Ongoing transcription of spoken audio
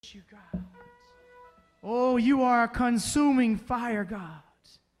You, God. Oh, you are a consuming fire, God.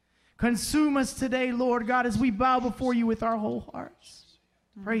 Consume us today, Lord God, as we bow before you with our whole hearts.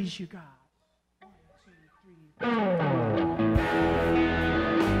 Praise you, God. 1, 2, 3.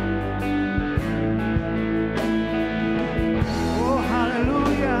 Oh,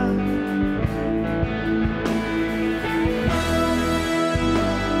 hallelujah.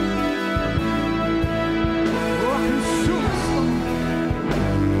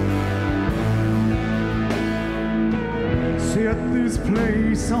 Set this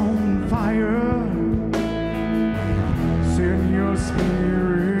place on fire. Send your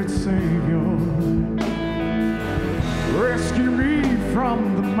spirit, Savior. Rescue me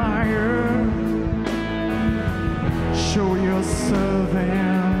from the mire. Show your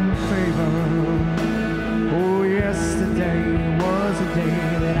servant favor. Oh, yesterday was a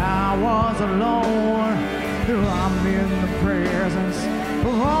day that I was alone. I'm in the presence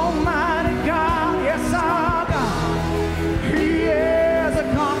of Almighty God. Yes, our God. He is a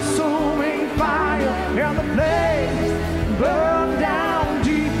consuming fire, and the place burned down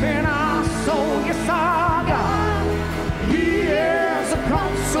deep in our soul. Yes, our God. He is a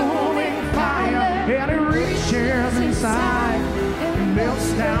consuming fire, and it reaches inside and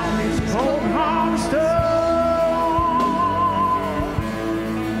melts down these cold hard stone.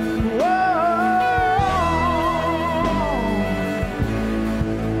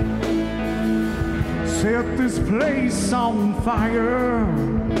 Set this place on fire.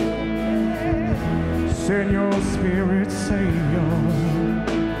 Send your spirit, Savior.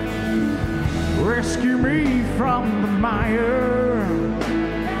 Rescue me from the mire.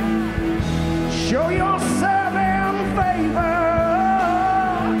 Show your servant favor.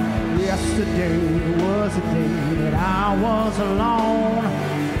 Yesterday was a day that I was alone.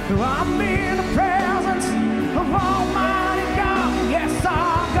 I'm in the presence of Almighty God. Yes,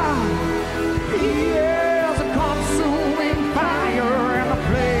 our God. He is a consuming fire, and the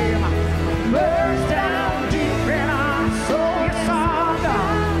flame burns down deep in our soul. Yes, our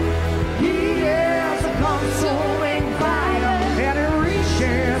God. He is a consuming fire, and it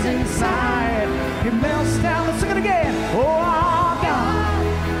reaches inside. It melts down. Let's sing it again. Oh, our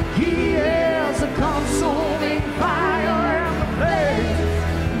God. He is a consuming fire, and the flame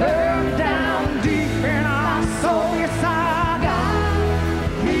burns down deep in our soul. Yes, our God.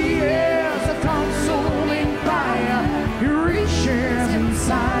 He is a consuming fire. He reaches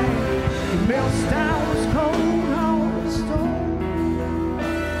inside. He melts down his cold hard stone.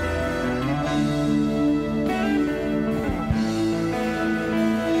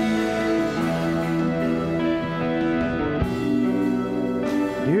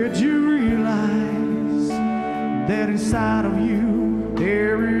 Did you realize that inside of you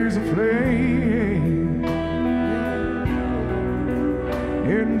there is a flame?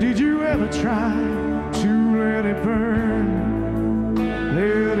 And did you ever try to let it burn?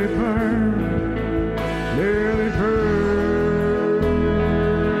 Let it burn, let it burn.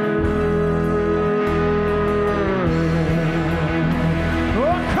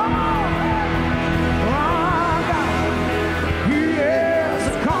 Oh, come on! Oh, God. He is a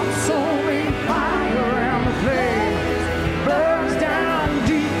consuming fire, and the flame burns down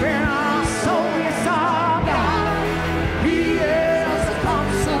deep in our soul. Yes, our God. He is a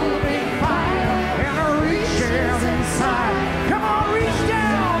consuming fire, and it reaches inside. Come on, reach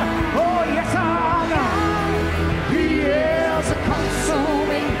down. Oh, yes, our God. He is a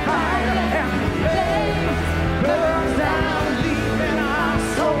consuming fire, and the flame burns down deep in our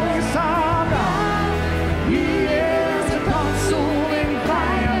soul. Yes, our God. He is a consuming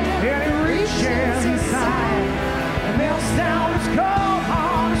fire, and it reaches inside and melts down its cold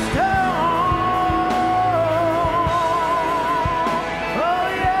hard stone. Oh,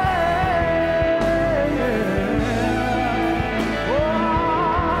 yeah.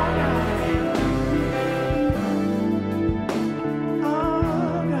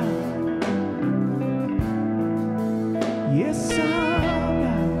 Oh, God. Yes, God.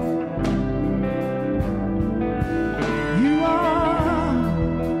 You are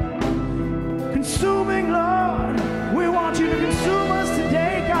consuming, Lord. We want you to consume us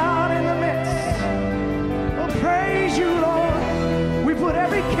today, God, in the midst. Oh, praise you, Lord. We put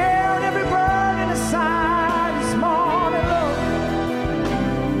every care and every burden aside this morning, Lord.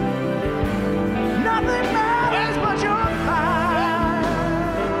 Nothing matters but your fire.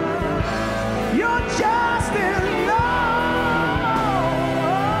 You're just in love.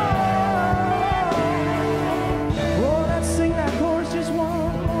 Oh, let's sing that chorus just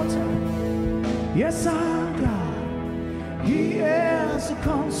one more time. Yes, our God. He is a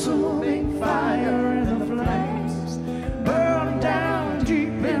consuming fire, and the flames burn down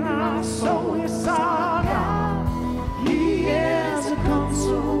deep in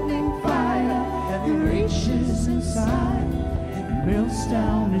melts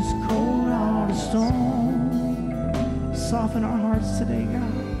down this cold heart of stone. Soften our hearts today,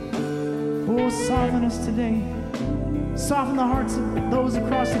 God. Oh, soften us today. Soften the hearts of those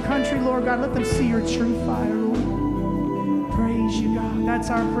across the country, Lord God. Let them see your true fire, Lord. Praise you, God. That's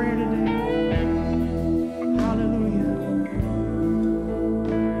our prayer today.